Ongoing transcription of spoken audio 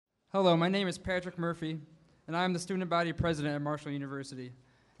Hello, my name is Patrick Murphy, and I am the student body president at Marshall University.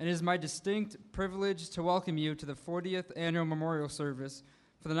 And it is my distinct privilege to welcome you to the 40th annual memorial service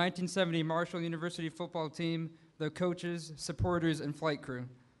for the 1970 Marshall University football team, their coaches, supporters, and flight crew.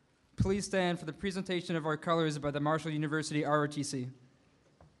 Please stand for the presentation of our colors by the Marshall University ROTC.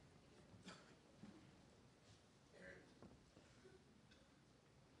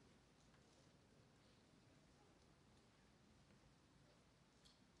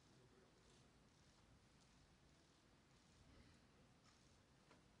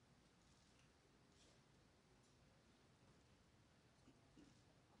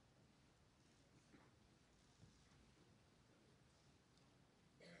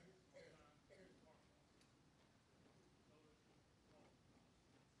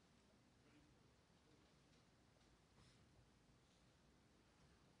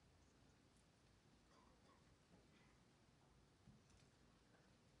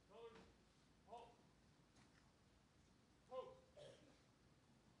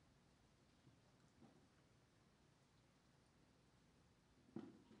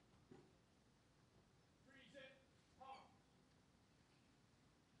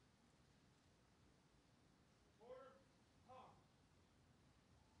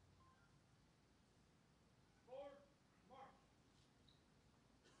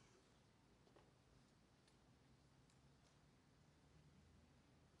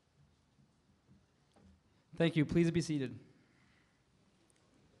 Thank you. Please be seated.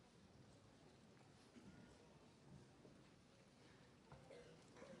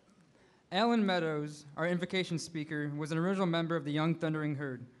 Alan Meadows, our invocation speaker, was an original member of the Young Thundering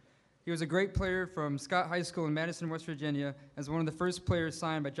Herd. He was a great player from Scott High School in Madison, West Virginia, as one of the first players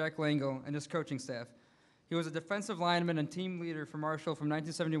signed by Jack Langle and his coaching staff. He was a defensive lineman and team leader for Marshall from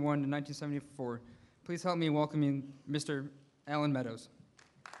 1971 to 1974. Please help me in welcoming Mr. Alan Meadows.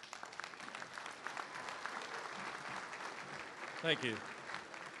 Thank you.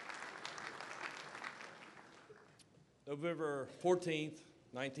 November 14th,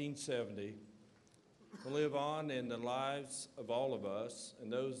 1970, will live on in the lives of all of us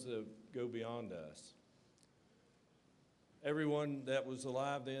and those that go beyond us. Everyone that was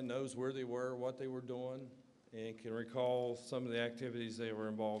alive then knows where they were, what they were doing, and can recall some of the activities they were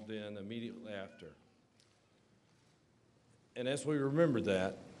involved in immediately after. And as we remember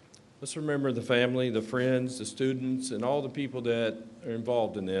that, let's remember the family, the friends, the students, and all the people that are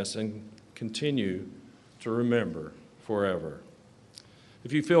involved in this and continue to remember forever.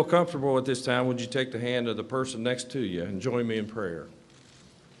 If you feel comfortable at this time, would you take the hand of the person next to you and join me in prayer?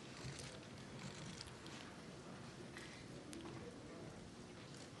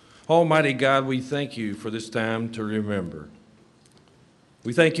 Almighty God, we thank you for this time to remember.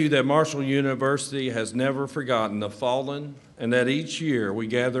 We thank you that Marshall University has never forgotten the fallen, and that each year we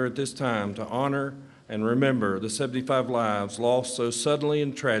gather at this time to honor and remember the 75 lives lost so suddenly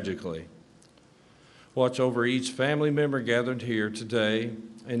and tragically. Watch over each family member gathered here today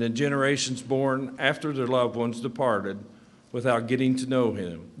and the generations born after their loved ones departed without getting to know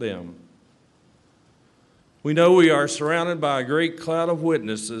them. We know we are surrounded by a great cloud of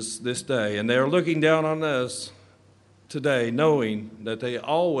witnesses this day, and they are looking down on us today, knowing that they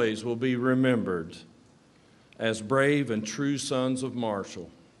always will be remembered as brave and true sons of Marshall.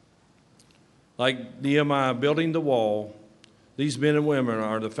 Like Nehemiah building the wall, these men and women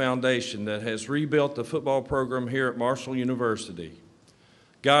are the foundation that has rebuilt the football program here at Marshall University.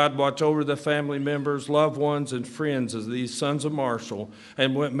 God, watch over the family members, loved ones, and friends of these sons of Marshall,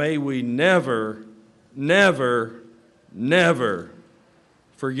 and may we never, never, never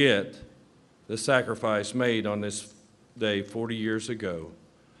forget the sacrifice made on this day 40 years ago.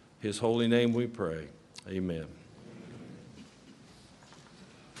 His holy name we pray. Amen.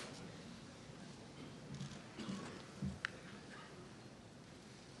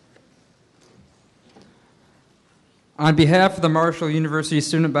 On behalf of the Marshall University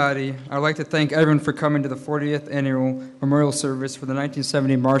student body, I'd like to thank everyone for coming to the 40th annual memorial service for the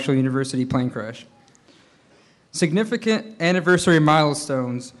 1970 Marshall University plane crash. Significant anniversary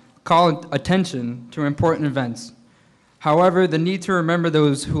milestones call attention to important events. However, the need to remember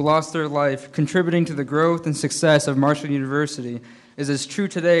those who lost their life contributing to the growth and success of Marshall University is as true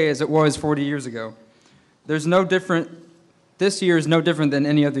today as it was 40 years ago. This year is no different than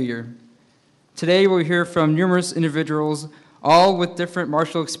any other year. Today we'll hear from numerous individuals, all with different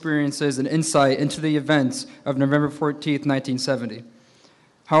Marshall experiences and insight into the events of November 14th, 1970.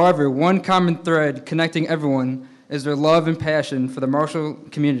 However, one common thread connecting everyone is their love and passion for the Marshall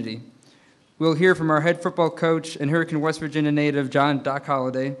community. We'll hear from our head football coach and Hurricane West Virginia native John Doc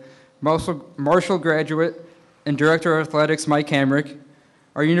Holliday, Marshall graduate and Director of Athletics Mike Hamrick,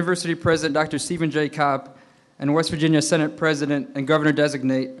 our University President, Dr. Stephen J. Kopp, and West Virginia Senate President and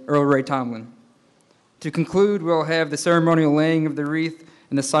Governor-designate Earl Ray Tomlin. To conclude, we'll have the ceremonial laying of the wreath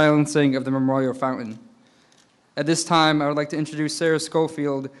and the silencing of the memorial fountain. At this time, I would like to introduce Sarah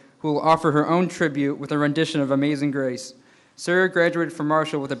Schofield, who will offer her own tribute with a rendition of Amazing Grace. Sarah graduated from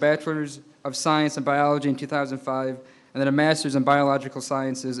Marshall with a Bachelor's of Science in Biology in 2005 and then a Master's in Biological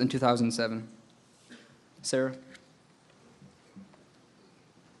Sciences in 2007. Sarah.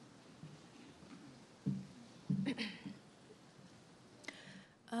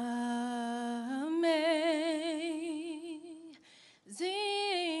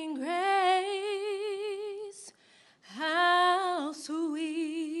 Amazing grace, how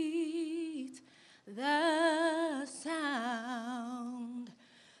sweet the sound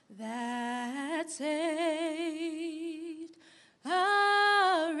that saved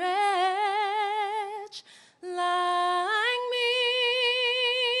a wretch like me.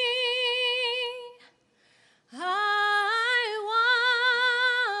 I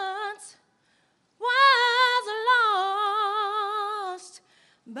once was lost,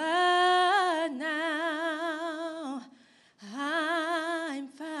 but now I'm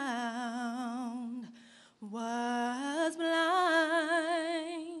found. Was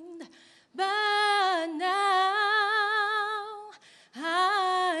blind, but now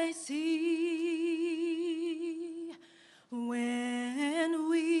I see. When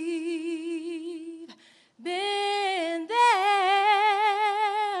we've been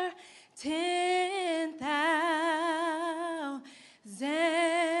there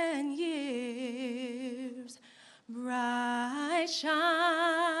 10,000 years, bright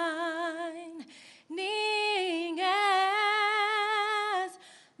shining as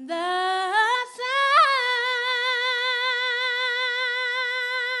the sun,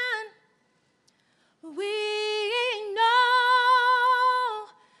 we know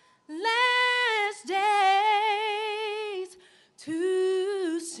less days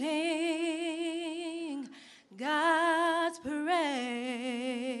to sing God's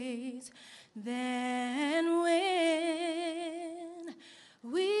praise than when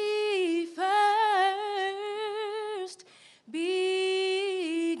we first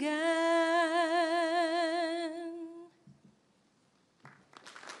began.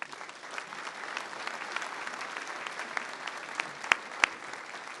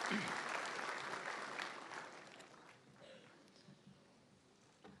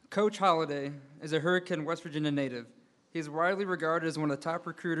 Coach Holliday is a Hurricane, West Virginia native. He is widely regarded as one of the top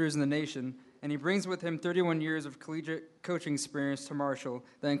recruiters in the nation, and he brings with him 31 years of collegiate coaching experience to Marshall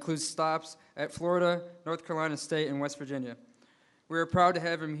that includes stops at Florida, North Carolina State, and West Virginia. We are proud to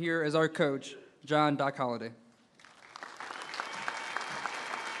have him here as our coach, John Doc Holliday.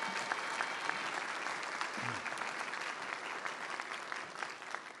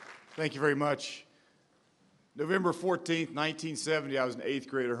 Thank you very much. November 14th, 1970, I was an 8th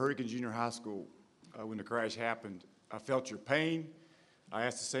grader at Hurricane Junior High School when the crash happened. I felt your pain. I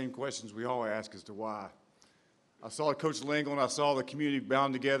asked the same questions we all ask as to why. I saw Coach Lingle and I saw the community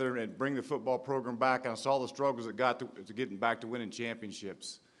bound together and bring the football program back, and I saw the struggles that got to getting back to winning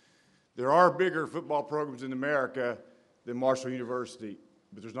championships. There are bigger football programs in America than Marshall University,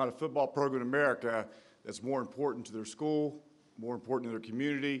 but there's not a football program in America that's more important to their school, more important to their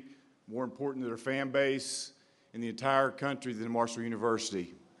community, more important to their fan base in the entire country than Marshall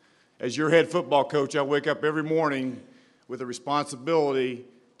University. As your head football coach, I wake up every morning with a responsibility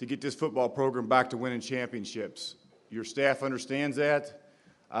to get this football program back to winning championships. Your staff understands that,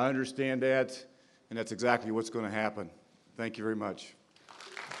 I understand that, and that's exactly what's going to happen. Thank you very much.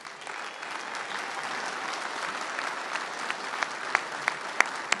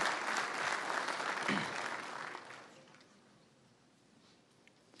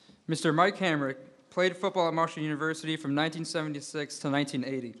 Mr. Mike Hamrick played football at Marshall University from 1976 to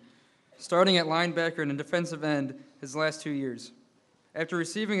 1980, starting at linebacker and defensive end his last 2 years. After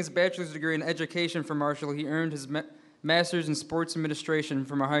receiving his bachelor's degree in education from Marshall, he earned his master's in sports administration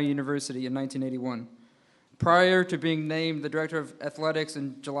from Ohio University in 1981. Prior to being named the director of athletics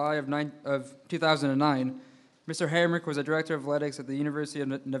in July of 2009, Mr. Hamrick was a director of athletics at the University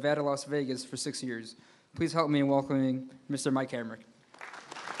of Nevada, Las Vegas for 6 years. Please help me in welcoming Mr. Mike Hamrick.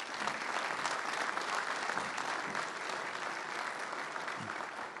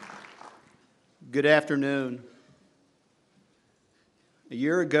 Good afternoon. A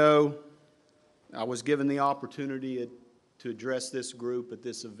year ago, I was given the opportunity to address this group at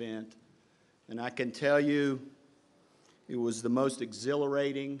this event, and I can tell you it was the most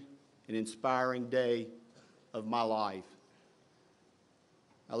exhilarating and inspiring day of my life.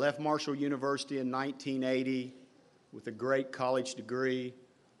 I left Marshall University in 1980 with a great college degree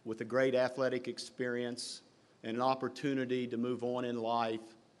with a great athletic experience and an opportunity to move on in life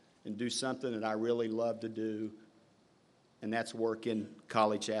and do something that I really love to do, and that's work in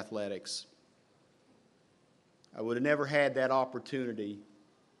college athletics. I would have never had that opportunity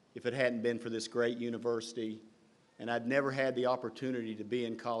if it hadn't been for this great university, and I'd never had the opportunity to be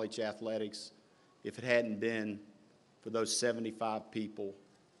in college athletics if it hadn't been for those 75 people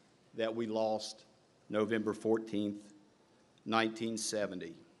that we lost November 14th,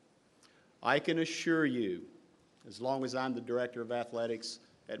 1970. I can assure you, as long as I'm the director of athletics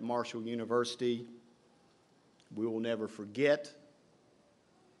at Marshall University, we will never forget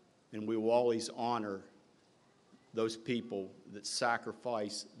and we will always honor those people that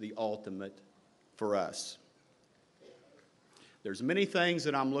sacrifice the ultimate for us. There's many things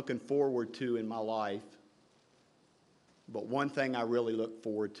that I'm looking forward to in my life, but one thing I really look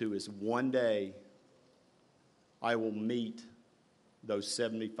forward to is one day I will meet those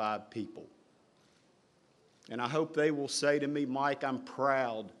 75 people. And I hope they will say to me, Mike, I'm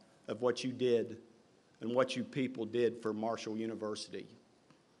proud of what you did and what you people did for Marshall University.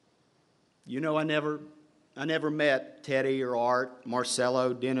 You know, I never met Teddy or Art,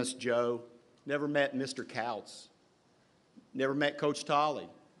 Marcelo, Dennis, Joe. Never met Mr. Couts. Never met Coach Tolley.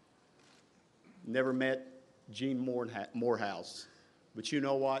 Never met Gene Morehouse. But you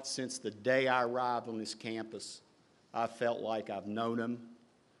know what? Since the day I arrived on this campus, I felt like I've known him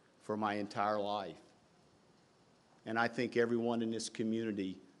for my entire life. And I think everyone in this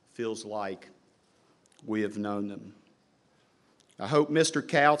community feels like we have known them. I hope Mr.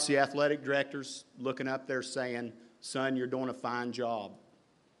 Couts, the athletic director's looking up there saying, son, you're doing a fine job.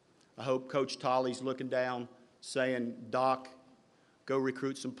 I hope Coach Tolley's looking down saying, Doc, go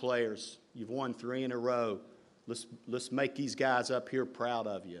recruit some players. You've won 3 in a row. Let's make these guys up here proud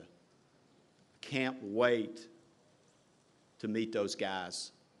of you. Can't wait to meet those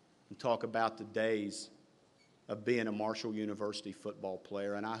guys and talk about the days of being a Marshall University football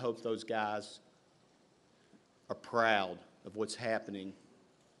player. And I hope those guys are proud of what's happening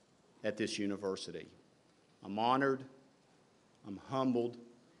at this university. I'm honored, I'm humbled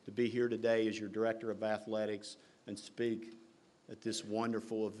to be here today as your director of athletics and speak at this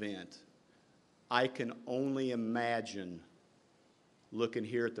wonderful event. I can only imagine, looking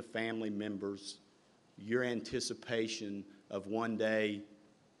here at the family members, your anticipation of one day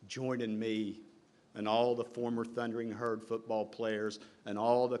joining me and all the former Thundering Herd football players and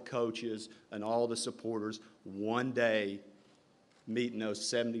all the coaches and all the supporters, one day meeting those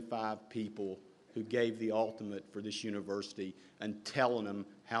 75 people who gave the ultimate for this university and telling them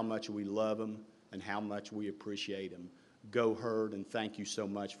how much we love them and how much we appreciate them. Go Herd, and thank you so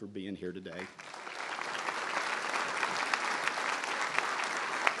much for being here today.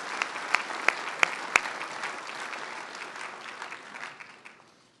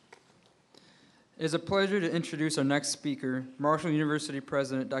 It is a pleasure to introduce our next speaker, Marshall University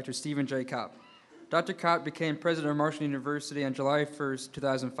President Dr. Stephen J. Kopp. Dr. Kopp became president of Marshall University on July 1st,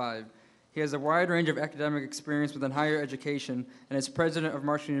 2005. He has a wide range of academic experience within higher education, and as president of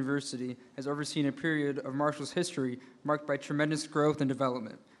Marshall University has overseen a period of Marshall's history marked by tremendous growth and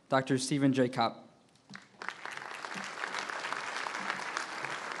development. Dr. Stephen J. Kopp.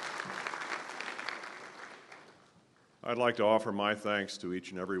 I'd like to offer my thanks to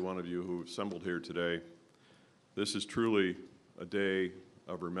each and every one of you who have assembled here today. This is truly a day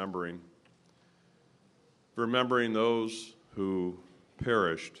of remembering those who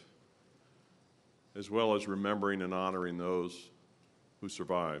perished, as well as remembering and honoring those who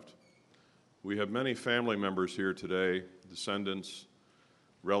survived. We have many family members here today, descendants,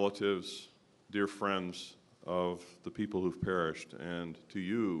 relatives, dear friends of the people who've perished, and to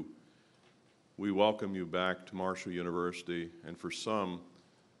you, we welcome you back to Marshall University, and for some,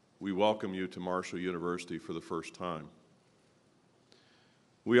 we welcome you to Marshall University for the first time.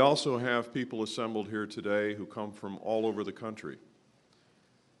 We also have people assembled here today who come from all over the country,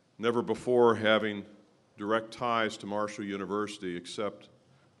 never before having direct ties to Marshall University except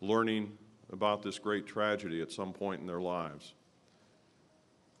learning about this great tragedy at some point in their lives.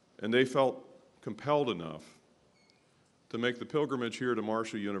 And they felt compelled enough to make the pilgrimage here to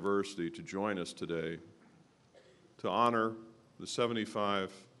Marshall University to join us today to honor the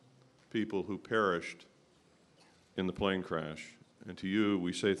 75 people who perished in the plane crash. And to you,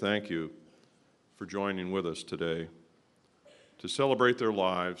 we say thank you for joining with us today to celebrate their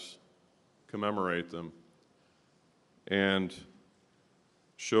lives, commemorate them, and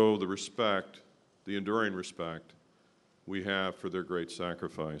show the respect, the enduring respect we have for their great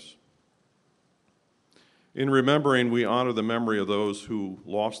sacrifice. In remembering, we honor the memory of those who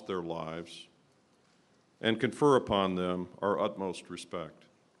lost their lives and confer upon them our utmost respect.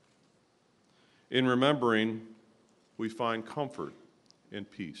 In remembering, we find comfort and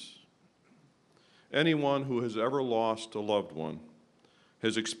peace. Anyone who has ever lost a loved one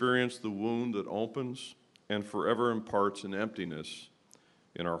has experienced the wound that opens and forever imparts an emptiness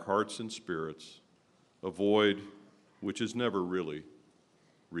in our hearts and spirits, a void which is never really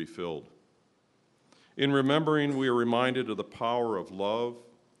refilled. In remembering, we are reminded of the power of love,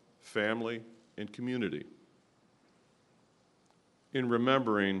 family, and community. In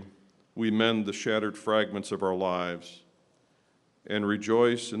remembering, we mend the shattered fragments of our lives and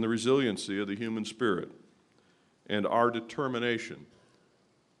rejoice in the resiliency of the human spirit and our determination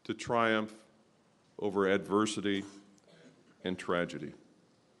to triumph over adversity and tragedy.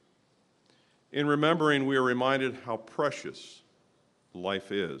 In remembering, we are reminded how precious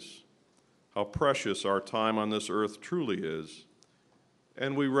life is, how precious our time on this earth truly is,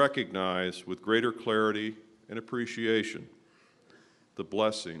 and we recognize with greater clarity and appreciation the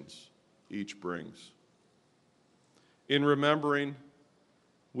blessings each brings. In remembering,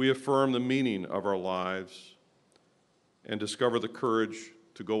 we affirm the meaning of our lives and discover the courage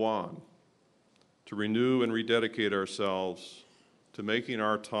to go on, to renew and rededicate ourselves to making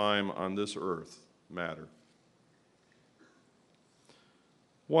our time on this earth matter.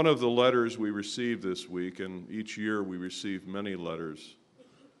 One of the letters we received this week, and each year we receive many letters,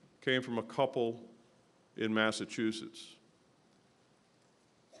 came from a couple in Massachusetts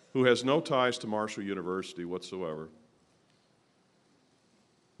who has no ties to Marshall University whatsoever,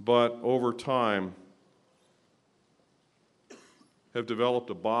 but over time have developed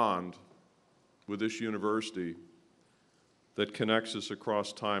a bond with this university that connects us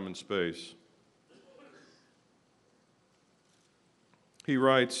across time and space. He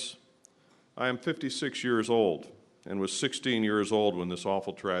writes, "I am 56 years old and was 16 years old when this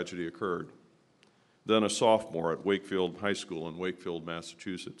awful tragedy occurred, then a sophomore at Wakefield High School in Wakefield,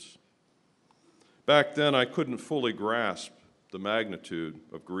 Massachusetts. Back then, I couldn't fully grasp the magnitude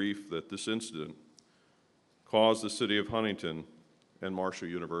of grief that this incident caused the city of Huntington and Marshall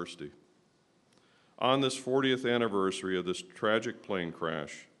University. On this 40th anniversary of this tragic plane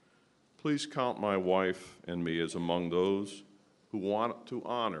crash, please count my wife and me as among those who want to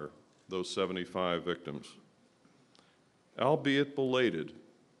honor those 75 victims. Albeit belated,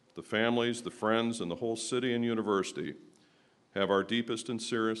 the families, the friends, and the whole city and university have our deepest and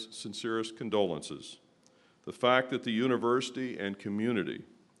sincerest condolences. The fact that the university and community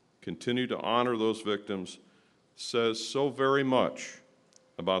continue to honor those victims says so very much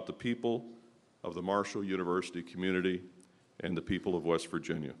about the people of the Marshall University community and the people of West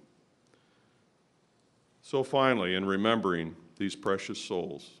Virginia. So finally, in remembering these precious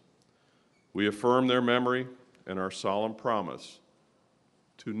souls, we affirm their memory and our solemn promise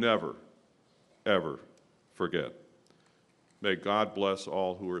to never, ever forget. May God bless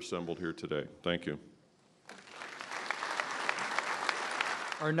all who are assembled here today. Thank you.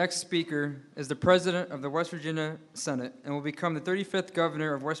 Our next speaker is the President of the West Virginia Senate and will become the 35th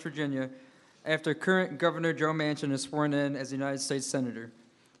Governor of West Virginia after current Governor Joe Manchin is sworn in as the United States Senator.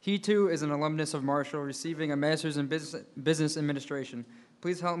 He, too, is an alumnus of Marshall, receiving a Master's in Business Administration.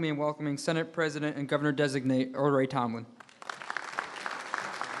 Please help me in welcoming Senate President and Governor-designate Earl Ray Tomblin.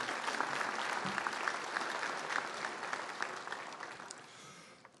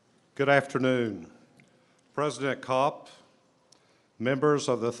 Good afternoon. President Kopp, members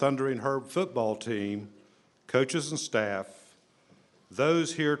of the Thundering Herd football team, coaches and staff,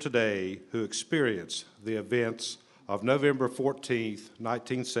 those here today who experienced the events of November 14th,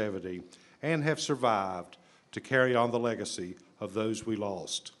 1970, and have survived to carry on the legacy of those we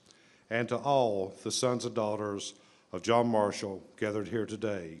lost, and to all the sons and daughters of John Marshall gathered here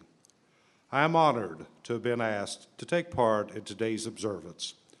today. I am honored to have been asked to take part in today's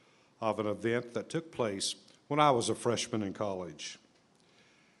observance of an event that took place when I was a freshman in college.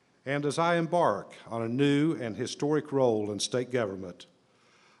 And as I embark on a new and historic role in state government,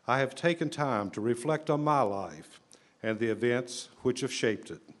 I have taken time to reflect on my life and the events which have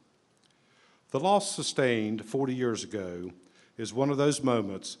shaped it. The loss sustained 40 years ago is one of those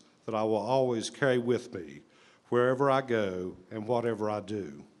moments that I will always carry with me wherever I go and whatever I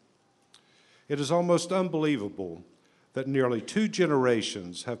do. It is almost unbelievable that nearly 2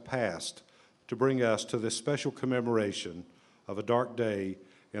 generations have passed to bring us to this special commemoration of a dark day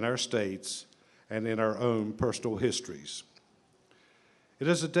in our states and in our own personal histories. It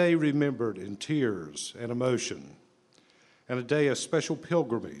is a day remembered in tears and emotion, and a day of special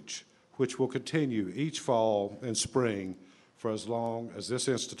pilgrimage which will continue each fall and spring for as long as this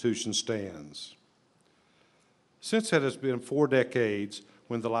institution stands. Since it has been 4 decades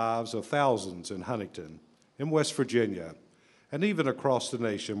when the lives of thousands in Huntington, in West Virginia, and even across the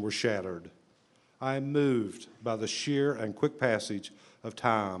nation were shattered, I am moved by the sheer and quick passage of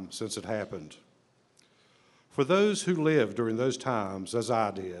time since it happened. For those who lived during those times, as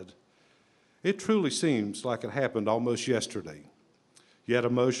I did, it truly seems like it happened almost yesterday. Yet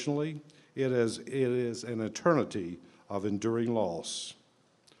emotionally, it is an eternity of enduring loss.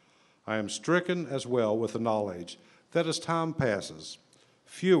 I am stricken as well with the knowledge that as time passes,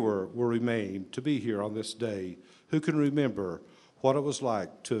 fewer will remain to be here on this day who can remember what it was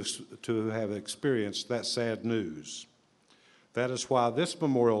like to have experienced that sad news. That is why this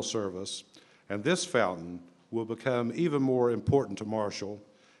memorial service and this fountain will become even more important to Marshall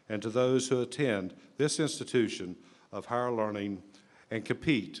and to those who attend this institution of higher learning and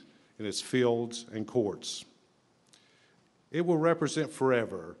compete in its fields and courts. It will represent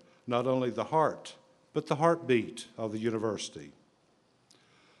forever not only the heart, but the heartbeat of the university.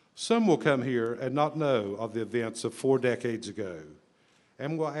 Some will come here and not know of the events of 4 decades ago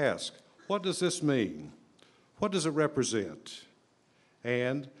and will ask, what does this mean? What does it represent?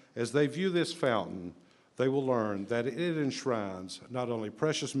 And as they view this fountain, they will learn that it enshrines not only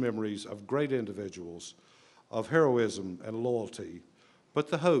precious memories of great individuals, of heroism and loyalty, but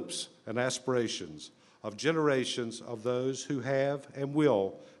the hopes and aspirations of generations of those who have and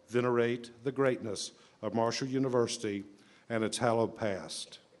will venerate the greatness of Marshall University and its hallowed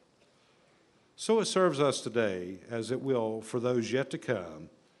past. So it serves us today, as it will for those yet to come,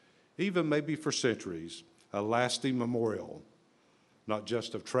 even maybe for centuries, a lasting memorial, not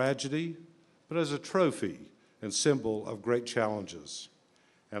just of tragedy, but as a trophy and symbol of great challenges,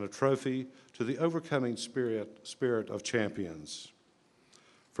 and a trophy to the overcoming spirit of champions.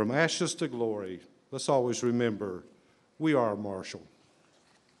 From ashes to glory, let's always remember, we are Marshall.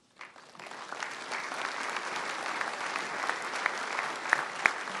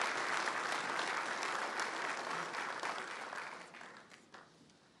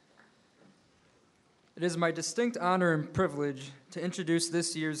 It is my distinct honor and privilege to introduce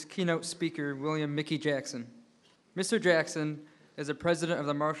this year's keynote speaker, William Mickey Jackson. Mr. Jackson is the president of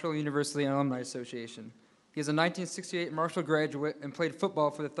the Marshall University Alumni Association. He is a 1968 Marshall graduate and played football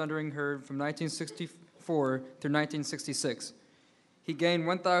for the Thundering Herd from 1964 through 1966. He gained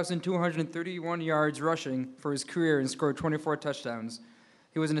 1,231 yards rushing for his career and scored 24 touchdowns.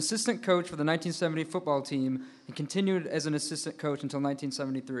 He was an assistant coach for the 1970 football team and continued as an assistant coach until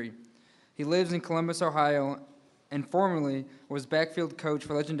 1973. He lives in Columbus, Ohio, and formerly was backfield coach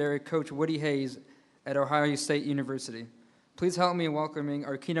for legendary coach Woody Hayes at Ohio State University. Please help me in welcoming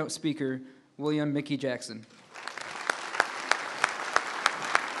our keynote speaker, William Mickey Jackson.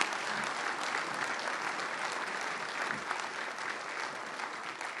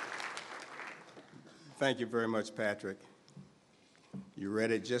 Thank you very much, Patrick. You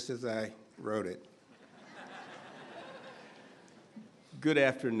read it just as I wrote it. Good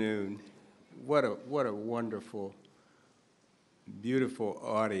afternoon. What a wonderful, beautiful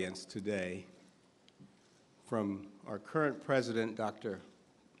audience today. From our current president, Dr.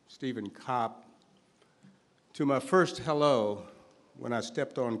 Stephen Kopp, to my first hello when I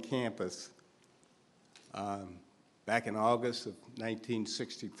stepped on campus back in August of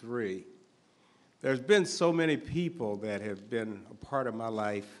 1963. There's been so many people that have been a part of my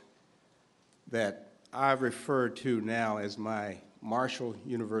life that I refer to now as my Marshall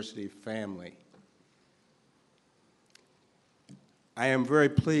University family. I am very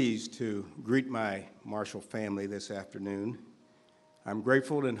pleased to greet my Marshall family this afternoon. I'm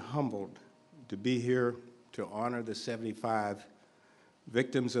grateful and humbled to be here to honor the 75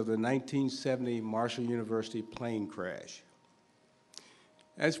 victims of the 1970 Marshall University plane crash.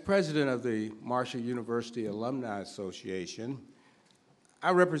 As president of the Marshall University Alumni Association, I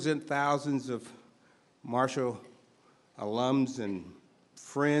represent thousands of Marshall alums and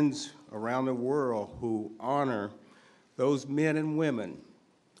friends around the world who honor those men and women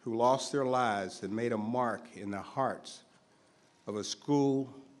who lost their lives and made a mark in the hearts of a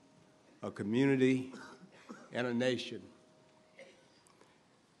school, a community, and a nation.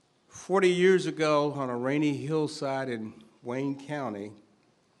 40 years ago, on a rainy hillside in Wayne County,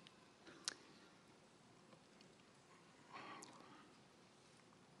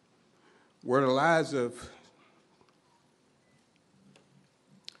 where the lives of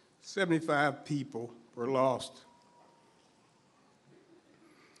 75 people were lost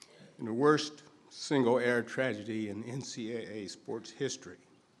in the worst single air tragedy in NCAA sports history.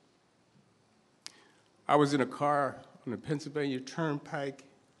 I was in a car on the Pennsylvania Turnpike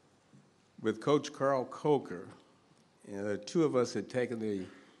with Coach Carl Coker, and the two of us had taken the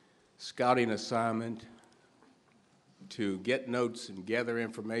scouting assignment to get notes and gather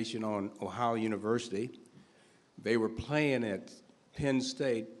information on Ohio University. They were playing at Penn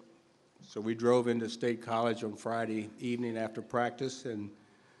State So we drove into State College on Friday evening after practice and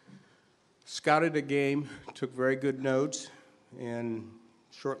scouted the game, took very good notes, and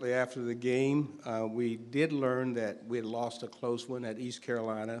shortly after the game, we did learn that we had lost a close one at East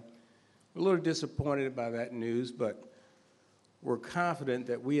Carolina. We're a little disappointed by that news, but we're confident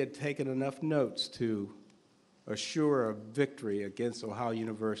that we had taken enough notes to assure a victory against Ohio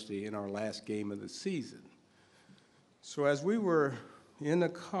University in our last game of the season. So as we were in the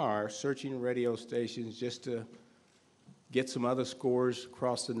car searching radio stations just to get some other scores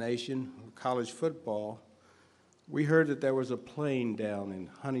across the nation, college football, we heard that there was a plane down in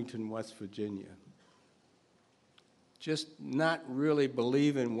Huntington, West Virginia. Just not really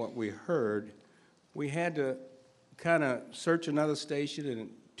believing what we heard, we had to kind of search another station,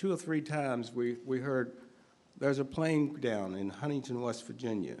 and 2 or 3 times we heard there's a plane down in Huntington, West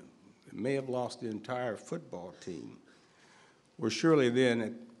Virginia. It may have lost the entire football team. Well, surely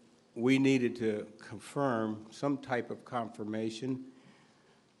then we needed to confirm some type of confirmation,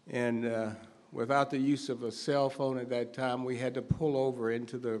 and without the use of a cell phone at that time, we had to pull over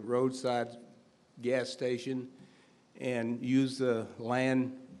into the roadside gas station and use the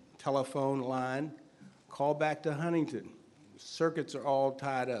land telephone line, call back to Huntington. Circuits are all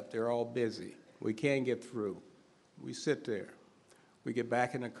tied up. They're all busy. We can't get through. We sit there. We get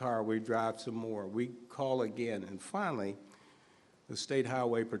back in the car. We drive some more. We call again. And finally, the State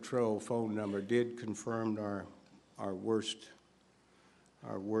Highway Patrol phone number did confirm our worst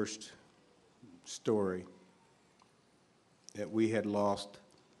story, that we had lost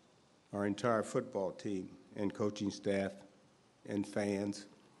our entire football team and coaching staff and fans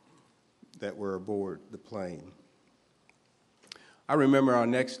that were aboard the plane. I remember our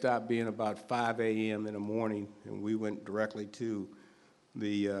next stop being about 5 a.m. in the morning, and we went directly to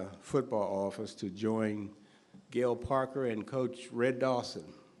the football office to join Gail Parker and Coach Red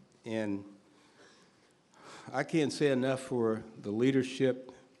Dawson. And I can't say enough for the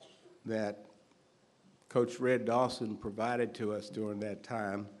leadership that Coach Red Dawson provided to us during that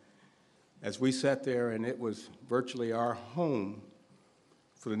time as we sat there, and it was virtually our home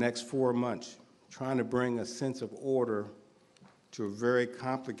for the next 4 months, trying to bring a sense of order to a very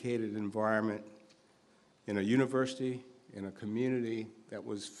complicated environment in a university, in a community that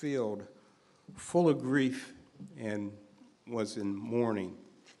was filled full of grief and was in mourning.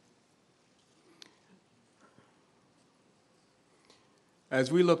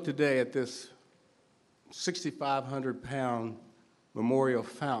 As we look today at this 6,500-pound memorial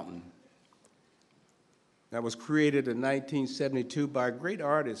fountain that was created in 1972 by a great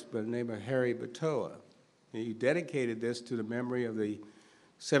artist by the name of Harry Batoa. He dedicated this to the memory of the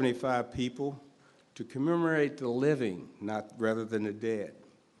 75 people to commemorate the living, rather than the dead.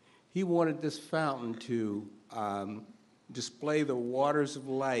 He wanted this fountain to display the waters of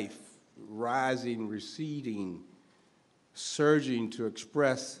life, rising, receding, surging to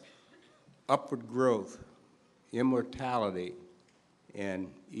express upward growth, immortality, and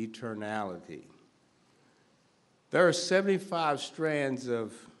eternality. There are 75 strands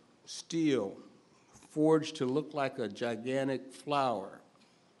of steel forged to look like a gigantic flower.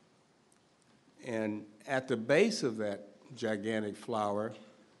 And at the base of that gigantic flower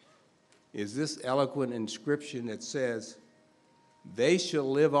is this eloquent inscription that says, "They shall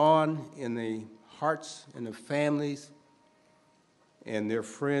live on in the hearts and the families and their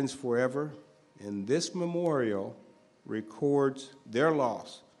friends forever." And this memorial records their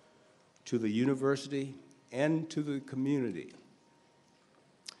loss to the university and to the community.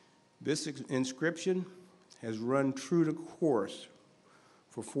 This inscription has run true to course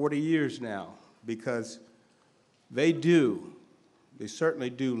for 40 years now, because they certainly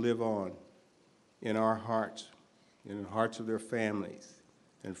do live on in our hearts, in the hearts of their families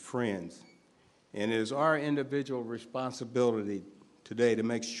and friends. And it is our individual responsibility today to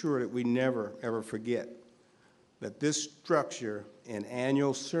make sure that we never, ever forget that this structure and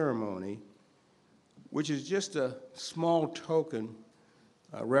annual ceremony, which is just a small token,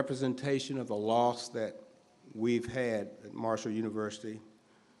 a representation of the loss that we've had at Marshall University,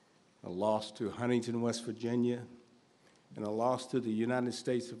 a loss to Huntington, West Virginia, and a loss to the United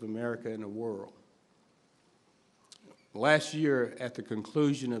States of America and the world. Last year, at the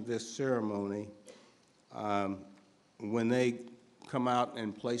conclusion of this ceremony, when they come out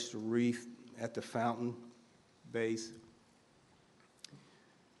and place the wreath at the fountain base,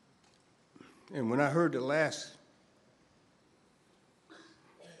 and when I heard the last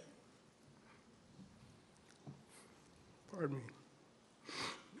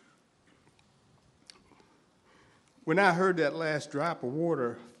when I heard that last drop of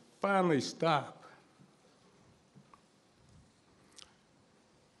water finally stop,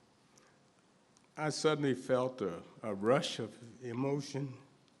 I suddenly felt a rush of emotion.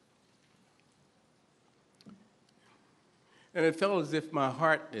 And it felt as if my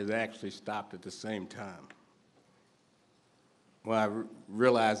heart had actually stopped at the same time. Well, I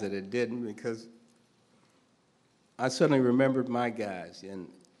realized that it didn't because I suddenly remembered my guys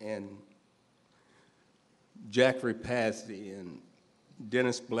and Jack Repasty and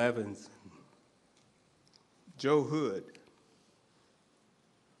Dennis Blevins, Joe Hood,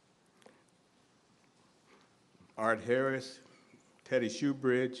 Art Harris, Teddy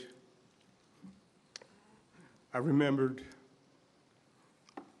Shoebridge. I remembered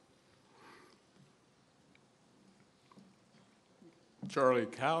Charlie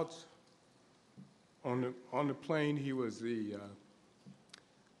Couch. On the plane, he was the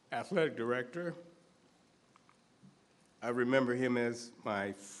athletic director. I remember him as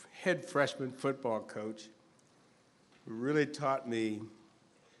my head freshman football coach, who really taught me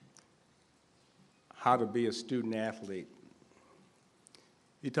how to be a student athlete.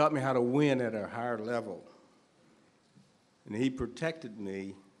 He taught me how to win at a higher level. And he protected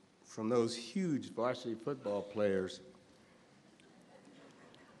me from those huge varsity football players.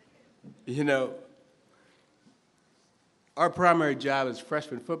 You know, our primary job as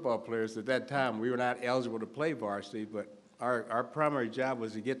freshman football players, at that time, we were not eligible to play varsity, but our primary job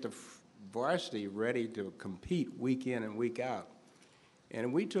was to get the varsity ready to compete week in and week out.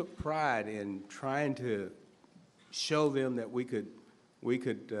 And we took pride in trying to show them that we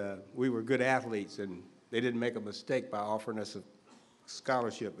were good athletes, and they didn't make a mistake by offering us a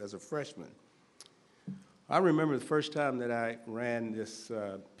scholarship as a freshman. I remember the first time that I ran this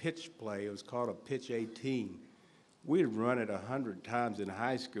pitch play. It was called a pitch 18. We had run it 100 times in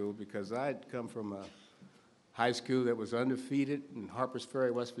high school because I'd come from a high school that was undefeated in Harpers Ferry,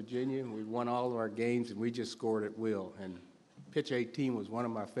 West Virginia, and we won all of our games, and we just scored at will. And pitch 18 was one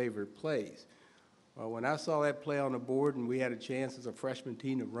of my favorite plays. Well, when I saw that play on the board and we had a chance as a freshman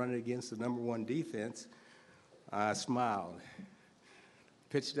team to run it against the #1 defense, I smiled.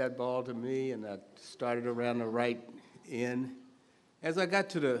 Pitched that ball to me, and I started around the right end. As I got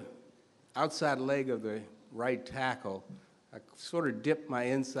to the outside leg of the right tackle, I sort of dipped my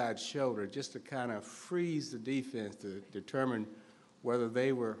inside shoulder just to kind of freeze the defense to determine whether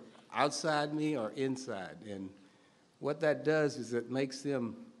they were outside me or inside. And what that does is it makes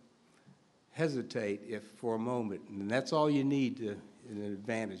them hesitate if for a moment. And that's all you need to an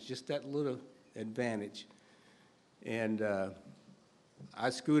advantage, just that little advantage. And I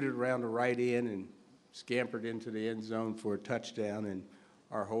scooted around the right end and scampered into the end zone for a touchdown, and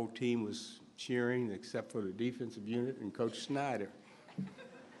our whole team was cheering except for the defensive unit and Coach Snyder.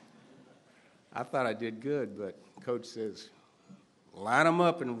 I thought I did good, but Coach says, line them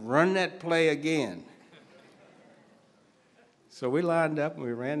up and run that play again. So we lined up and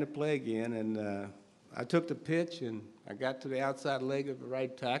we ran the play again, and I took the pitch and I got to the outside leg of the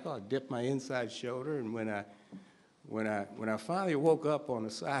right tackle. I dipped my inside shoulder, and when I finally woke up on the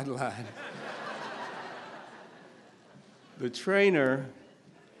sideline, the trainer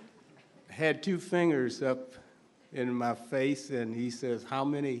had 2 fingers up in my face, and he says, "How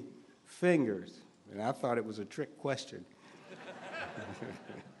many fingers?" And I thought it was a trick question.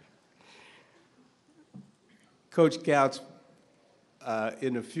 Coach Couch,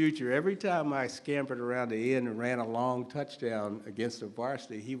 in the future, every time I scampered around the end and ran a long touchdown against the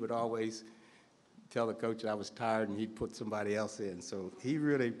varsity, he would always tell the coach I was tired and he'd put somebody else in. So he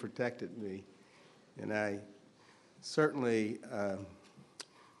really protected me. And I certainly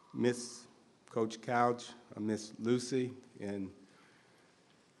miss Coach Couch. I miss Lucy. And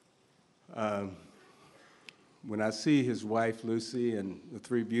when I see his wife, Lucy, and the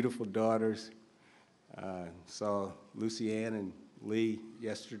 3 beautiful daughters, saw Lucy Ann and Lee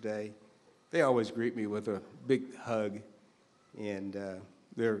yesterday, they always greet me with a big hug, and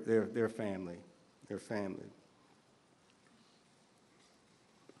they're family. They're family.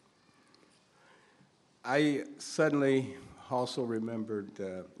 I suddenly also remembered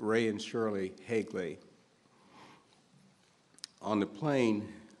Ray and Shirley Hagley. On the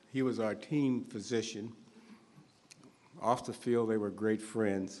plane, he was our team physician. Off the field, they were great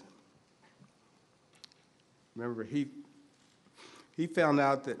friends. Remember, he found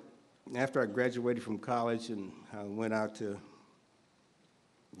out that after I graduated from college and I went out to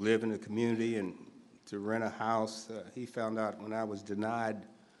live in the community and to rent a house, he found out when I was denied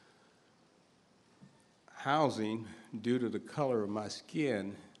housing due to the color of my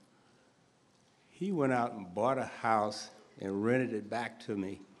skin, he went out and bought a house and rented it back to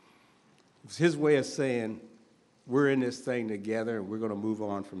me. It was his way of saying, we're in this thing together and we're going to move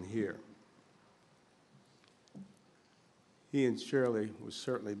on from here. He and Shirley will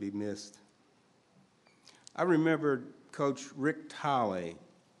certainly be missed. I remember Coach Rick Tolley,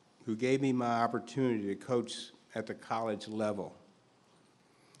 who gave me my opportunity to coach at the college level.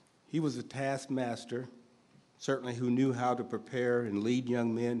 He was a taskmaster, certainly who knew how to prepare and lead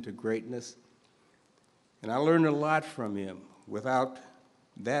young men to greatness. And I learned a lot from him. Without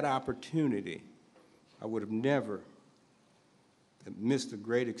that opportunity, I would have never missed the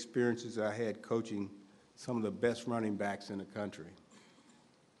great experiences I had coaching some of the best running backs in the country.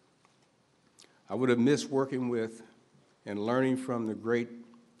 I would have missed working with and learning from the great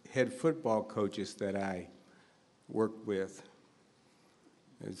head football coaches that I worked with,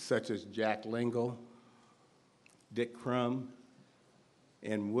 such as Jack Lingle, Dick Crum,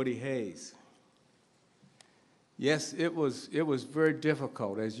 and Woody Hayes. Yes, it was very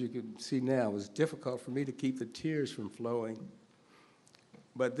difficult. As you can see now, it was difficult for me to keep the tears from flowing.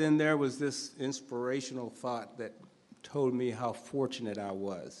 But then there was this inspirational thought that told me how fortunate I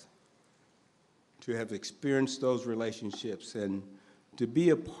was to have experienced those relationships and to be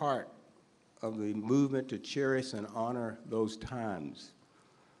a part of the movement to cherish and honor those times,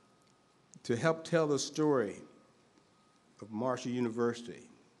 to help tell the story of Marshall University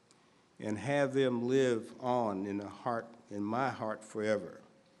and have them live on in my heart forever.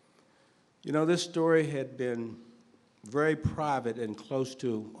 You know, this story had been very private and close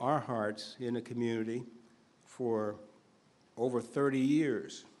to our hearts in the community for over 30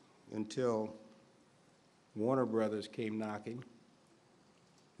 years until Warner Brothers came knocking,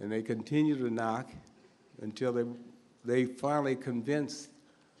 and they continued to knock until they finally convinced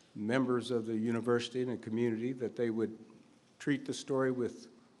members of the university and the community that they would treat the story with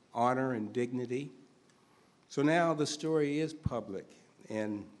honor and dignity. So now the story is public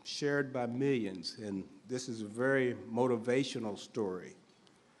and shared by millions, and this is a very motivational story.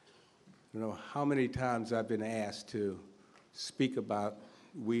 You know, how many times I've been asked to speak about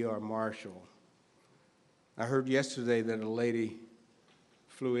We Are Marshall. I heard yesterday that a lady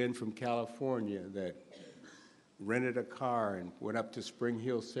flew in from California that rented a car and went up to Spring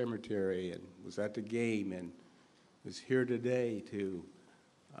Hill Cemetery and was at the game and is here today to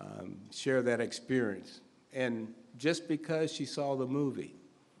share that experience. And just because she saw the movie,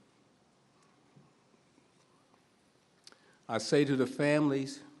 I say to the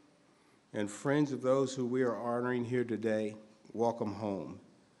families and friends of those who we are honoring here today, welcome home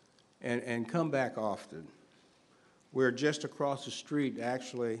and come back often. We're just across the street,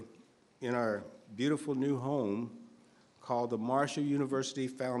 actually, in our beautiful new home called the Marshall University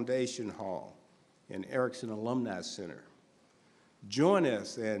Foundation Hall and Erickson Alumni Center. Join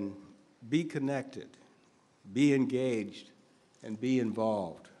us and be connected, be engaged, and be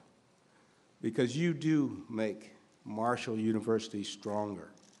involved, because you do make Marshall University stronger.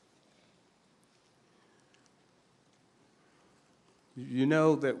 You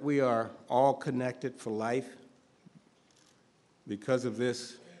know that we are all connected for life because of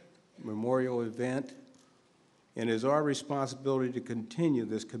this memorial event, and it is our responsibility to continue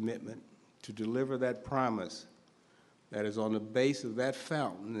this commitment to deliver that promise that is on the base of that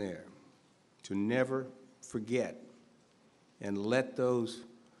fountain there, to never forget and let those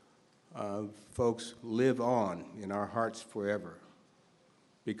folks live on in our hearts forever.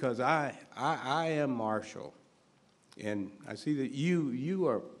 Because I am Marshall, and I see that you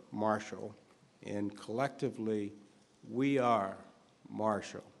are Marshall, and collectively we are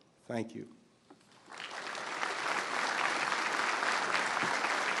Marshall. Thank you.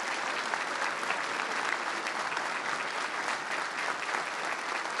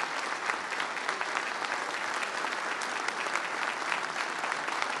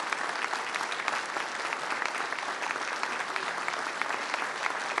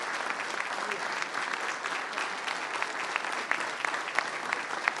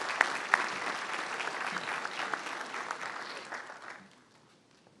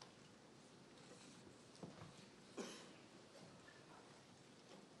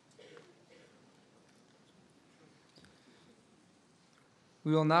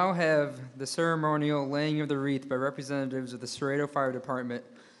 We will now have the ceremonial laying of the wreath by representatives of the Cerrado Fire Department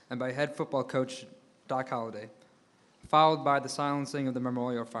and by head football coach Doc Holliday, followed by the silencing of the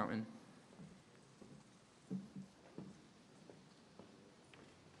memorial fountain.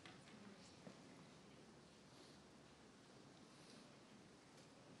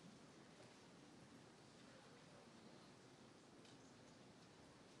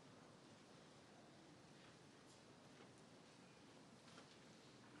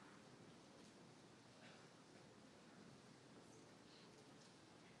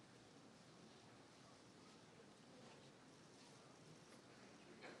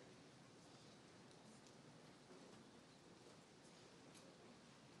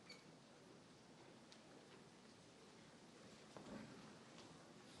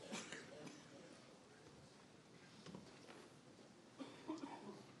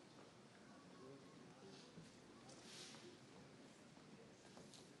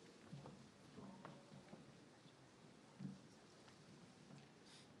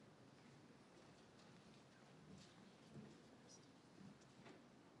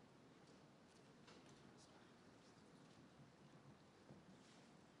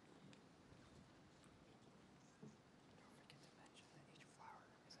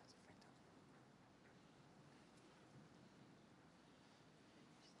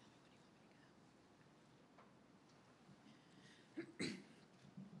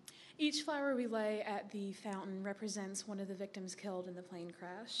 Each flower we lay at the fountain represents one of the victims killed in the plane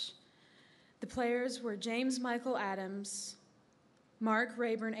crash. The players were James Michael Adams, Mark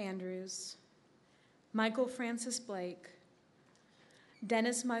Rayburn Andrews, Michael Francis Blake,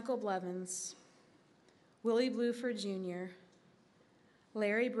 Dennis Michael Blevins, Willie Bluford Jr.,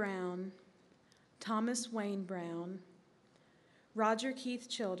 Larry Brown, Thomas Wayne Brown, Roger Keith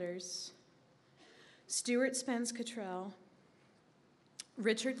Childers, Stuart Spence Cottrell,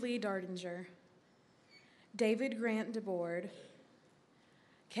 Richard Lee Dardinger, David Grant DeBoard,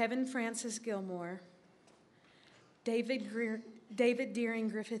 Kevin Francis Gilmore, David Deering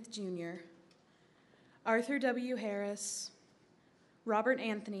Griffith Jr., Arthur W. Harris, Robert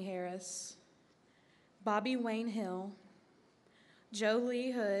Anthony Harris, Bobby Wayne Hill, Joe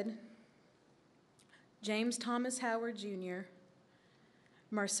Lee Hood, James Thomas Howard Jr.,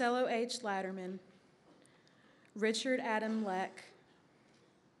 Marcelo H. Latterman, Richard Adam Leck,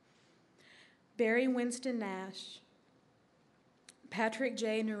 Barry Winston Nash, Patrick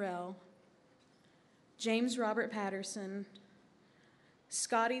J. Norrell, James Robert Patterson,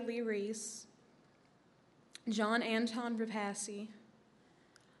 Scotty Lee Reese, John Anton Rapassi,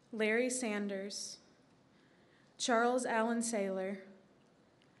 Larry Sanders, Charles Allen Saylor,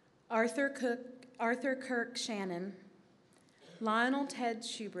 Arthur Kirk Shannon, Lionel Ted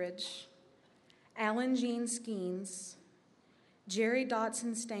Shoebridge, Alan Jean Skeens, Jerry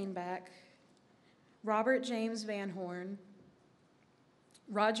Dotson Stainback, Robert James Van Horn,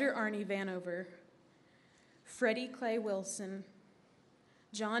 Roger Arnie Vanover, Freddie Clay Wilson,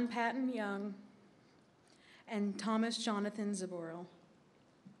 John Patton Young, and Thomas Jonathan Zaboral.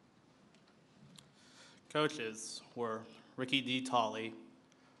 Coaches were Ricky D. Tolley,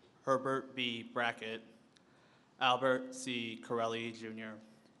 Herbert B. Brackett, Albert C. Corelli Jr.,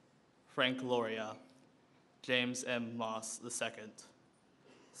 Frank Loria, James M. Moss II.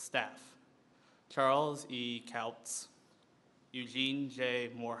 Staff: Charles E. Kautz, Eugene J.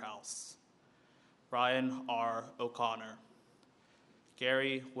 Morehouse, Brian R. O'Connor,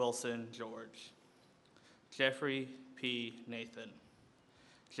 Gary Wilson George, Jeffrey P. Nathan,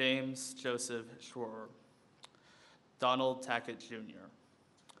 James Joseph Schroer, Donald Tackett Jr.,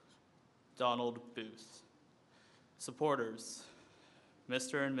 Donald Booth. Supporters: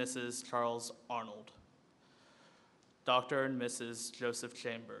 Mr. and Mrs. Charles Arnold, Dr. and Mrs. Joseph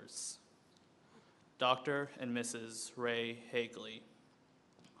Chambers, Dr. and Mrs. Ray Hagley,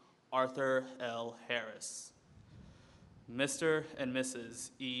 Arthur L. Harris, Mr. and Mrs.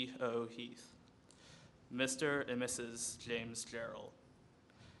 E. O. Heath, Mr. and Mrs. James Gerald,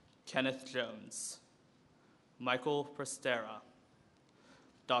 Kenneth Jones, Michael Prestera,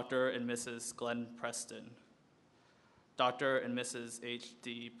 Dr. and Mrs. Glenn Preston, Dr. and Mrs. H.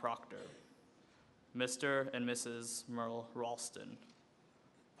 D. Proctor, Mr. and Mrs. Merle Ralston,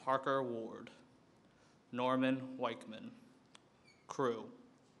 Parker Ward, Norman Weichman, crew: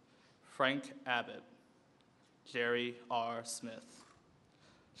 Frank Abbott, Jerry R. Smith,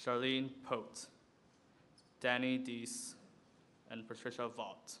 Charlene Pote, Danny Deese, and Patricia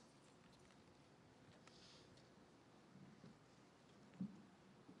Vaught.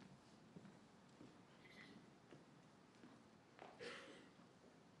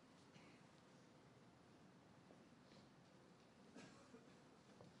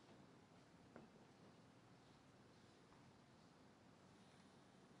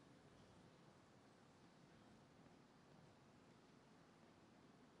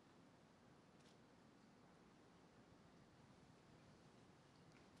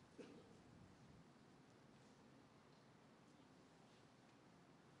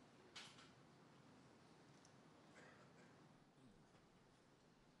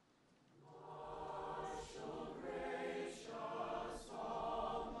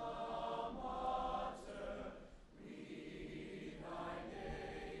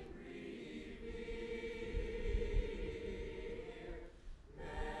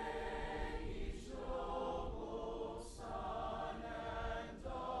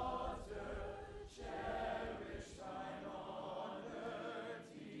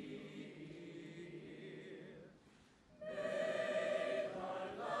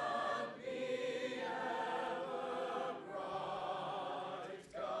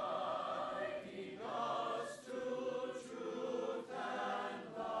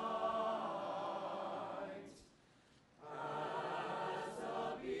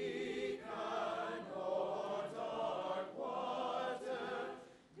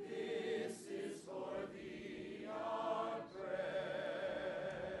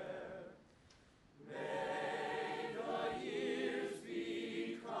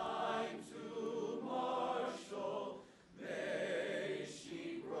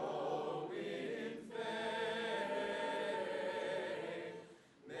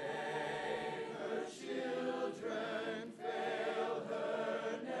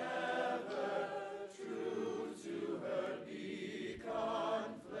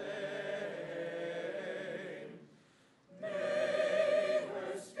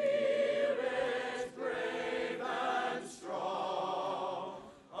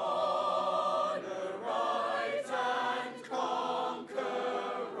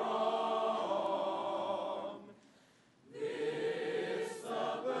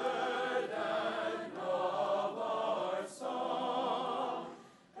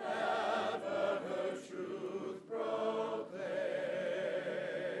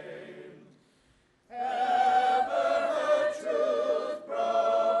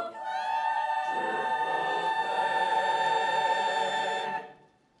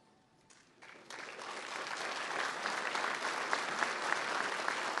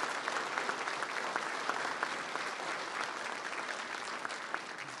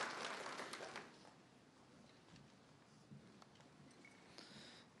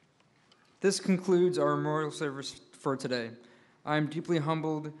 This concludes our memorial service for today. I am deeply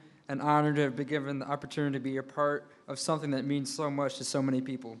humbled and honored to have been given the opportunity to be a part of something that means so much to so many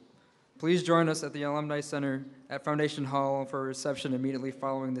people. Please join us at the Alumni Center at Foundation Hall for a reception immediately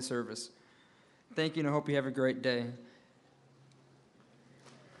following the service. Thank you, and I hope you have a great day.